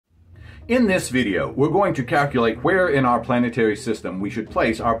In this video, we're going to calculate where in our planetary system we should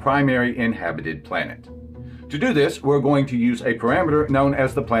place our primary inhabited planet. To do this, we're going to use a parameter known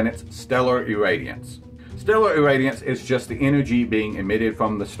as the planet's stellar irradiance. Stellar irradiance is just the energy being emitted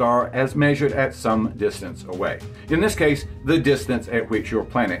from the star as measured at some distance away. In this case, the distance at which your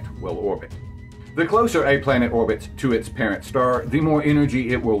planet will orbit. The closer a planet orbits to its parent star, the more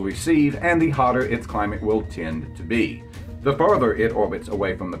energy it will receive and the hotter its climate will tend to be. The farther it orbits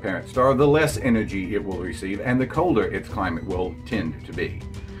away from the parent star, the less energy it will receive and the colder its climate will tend to be.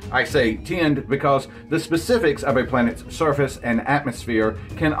 I say tend because the specifics of a planet's surface and atmosphere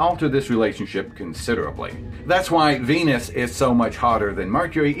can alter this relationship considerably. That's why Venus is so much hotter than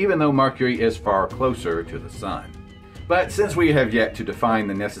Mercury, even though Mercury is far closer to the Sun. But since we have yet to define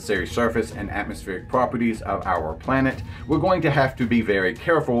the necessary surface and atmospheric properties of our planet, we're going to have to be very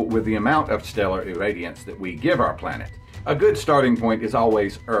careful with the amount of stellar irradiance that we give our planet. A good starting point is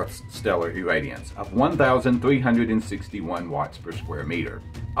always Earth's stellar irradiance of 1,361 watts per square meter.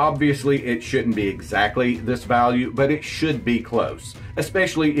 Obviously, it shouldn't be exactly this value, but it should be close,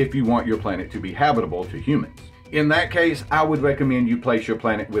 especially if you want your planet to be habitable to humans. In that case, I would recommend you place your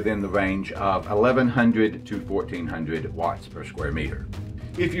planet within the range of 1,100 to 1,400 watts per square meter.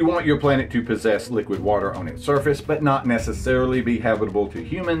 If you want your planet to possess liquid water on its surface, but not necessarily be habitable to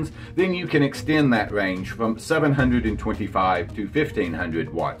humans, then you can extend that range from 725 to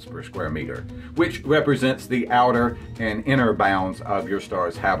 1,500 watts per square meter, which represents the outer and inner bounds of your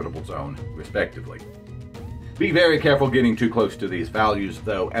star's habitable zone, respectively. Be very careful getting too close to these values,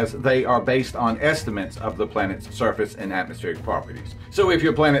 though, as they are based on estimates of the planet's surface and atmospheric properties. So if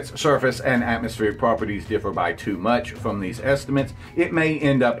your planet's surface and atmospheric properties differ by too much from these estimates, it may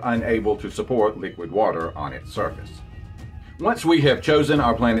end up unable to support liquid water on its surface. Once we have chosen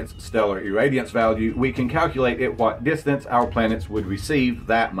our planet's stellar irradiance value, we can calculate at what distance our planets would receive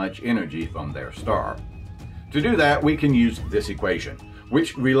that much energy from their star. To do that, we can use this equation,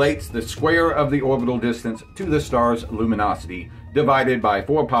 which relates the square of the orbital distance to the star's luminosity divided by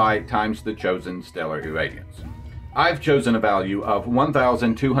 4 pi times the chosen stellar irradiance. I've chosen a value of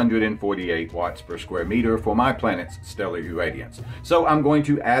 1,248 watts per square meter for my planet's stellar irradiance, so I'm going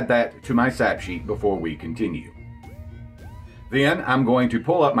to add that to my SAP sheet before we continue. Then I'm going to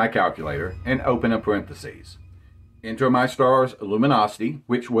pull up my calculator and open a parentheses. Enter my star's luminosity,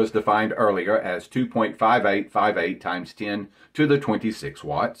 which was defined earlier as 2.5858 times 10 to the 26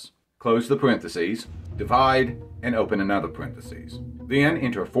 watts. Close the parentheses, divide, and open another parentheses. Then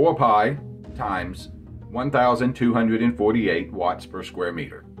enter 4 pi times 1,248 watts per square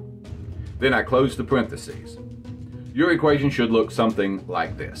meter. Then I close the parentheses. Your equation should look something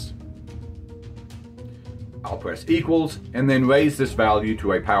like this. I'll press equals and then raise this value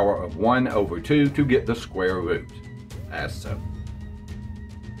to a power of 1 over 2 to get the square root. As so.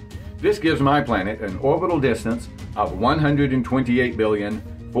 This gives my planet an orbital distance of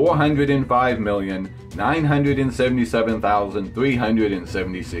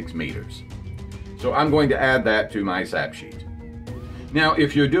 128,405,977,376 meters. So I'm going to add that to my SAP sheet. Now,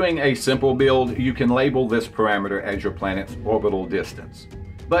 if you're doing a simple build, you can label this parameter as your planet's orbital distance.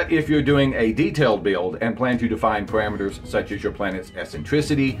 But if you're doing a detailed build and plan to define parameters such as your planet's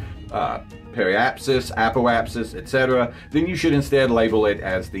eccentricity, periapsis, apoapsis, etc., then you should instead label it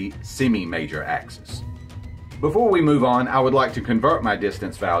as the semi-major axis. Before we move on, I would like to convert my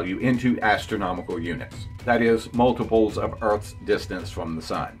distance value into astronomical units, that is, multiples of Earth's distance from the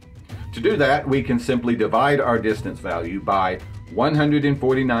Sun. To do that, we can simply divide our distance value by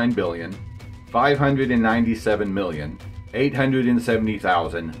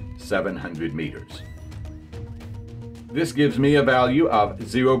 149,597,870,700 meters. This gives me a value of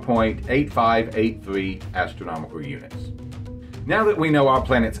 0.8583 astronomical units. Now that we know our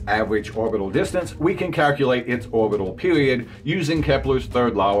planet's average orbital distance, we can calculate its orbital period using Kepler's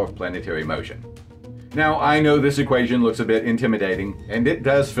third law of planetary motion. Now, I know this equation looks a bit intimidating, and it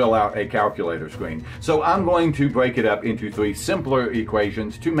does fill out a calculator screen, so I'm going to break it up into 3 simpler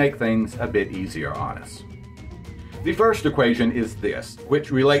equations to make things a bit easier on us. The first equation is this, which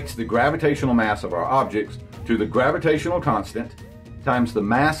relates the gravitational mass of our objects to the gravitational constant times the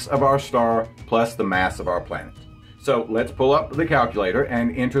mass of our star plus the mass of our planet. So let's pull up the calculator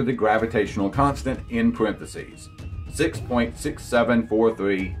and enter the gravitational constant in parentheses.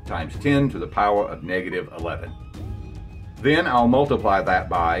 6.6743 times 10 to the power of negative 11. Then I'll multiply that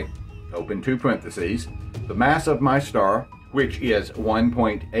by, open 2 parentheses, the mass of my star, which is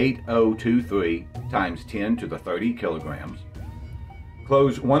 1.8023 times 10 to the 30 kilograms,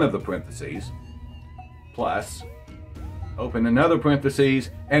 close one of the parentheses, plus, open another parentheses,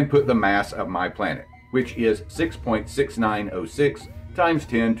 and put the mass of my planet, which is 6.6906 times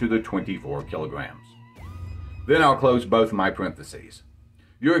 10 to the 24 kilograms. Then I'll close both my parentheses.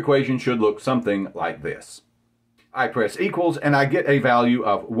 Your equation should look something like this. I press equals and I get a value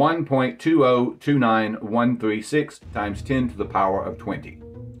of 1.2029136 times 10 to the power of 20.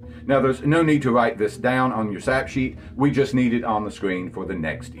 Now there's no need to write this down on your SAP sheet, we just need it on the screen for the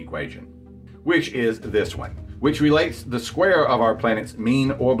next equation, which is this one, which relates the square of our planet's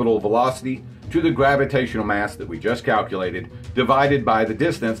mean orbital velocity to the gravitational mass that we just calculated, divided by the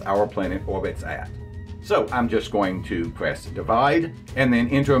distance our planet orbits at. So I'm just going to press divide and then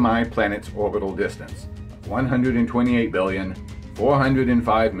enter my planet's orbital distance,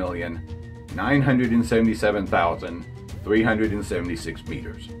 128,405,977,376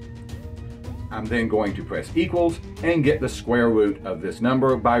 meters. I'm then going to press equals and get the square root of this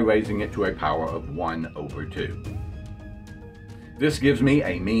number by raising it to a power of 1 over 2. This gives me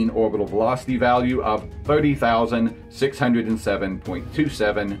a mean orbital velocity value of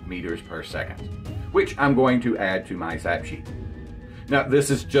 30,607.27 meters per second, which I'm going to add to my SAP sheet. Now, this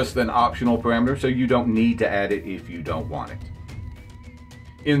is just an optional parameter, so you don't need to add it if you don't want it.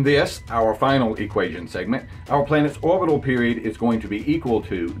 In this, our final equation segment, our planet's orbital period is going to be equal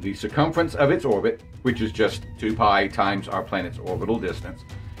to the circumference of its orbit, which is just 2 pi times our planet's orbital distance,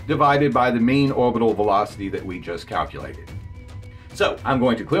 divided by the mean orbital velocity that we just calculated. So I'm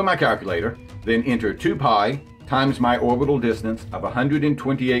going to clear my calculator, then enter 2 pi times my orbital distance of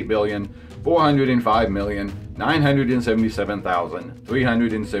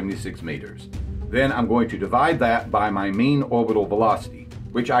 128,405,977,376 meters. Then I'm going to divide that by my mean orbital velocity,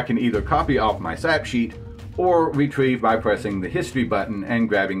 which I can either copy off my SAP sheet or retrieve by pressing the history button and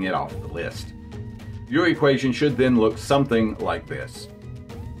grabbing it off the list. Your equation should then look something like this.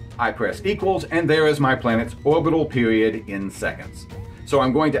 I press equals and there is my planet's orbital period in seconds. So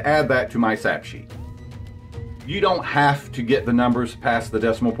I'm going to add that to my SAP sheet. You don't have to get the numbers past the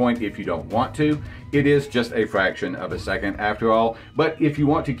decimal point if you don't want to. It is just a fraction of a second after all, but if you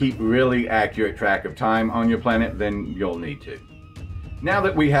want to keep really accurate track of time on your planet, then you'll need to. Now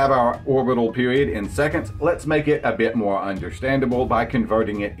that we have our orbital period in seconds, let's make it a bit more understandable by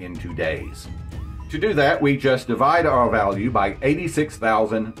converting it into days. To do that, we just divide our value by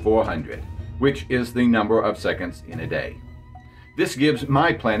 86,400, which is the number of seconds in a day. This gives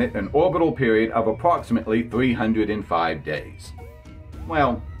my planet an orbital period of approximately 305 days.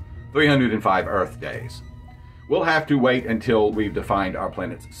 Well, 305 Earth days. We'll have to wait until we've defined our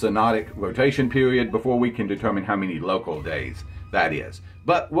planet's synodic rotation period before we can determine how many local days that is.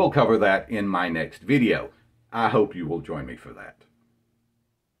 But we'll cover that in my next video. I hope you will join me for that.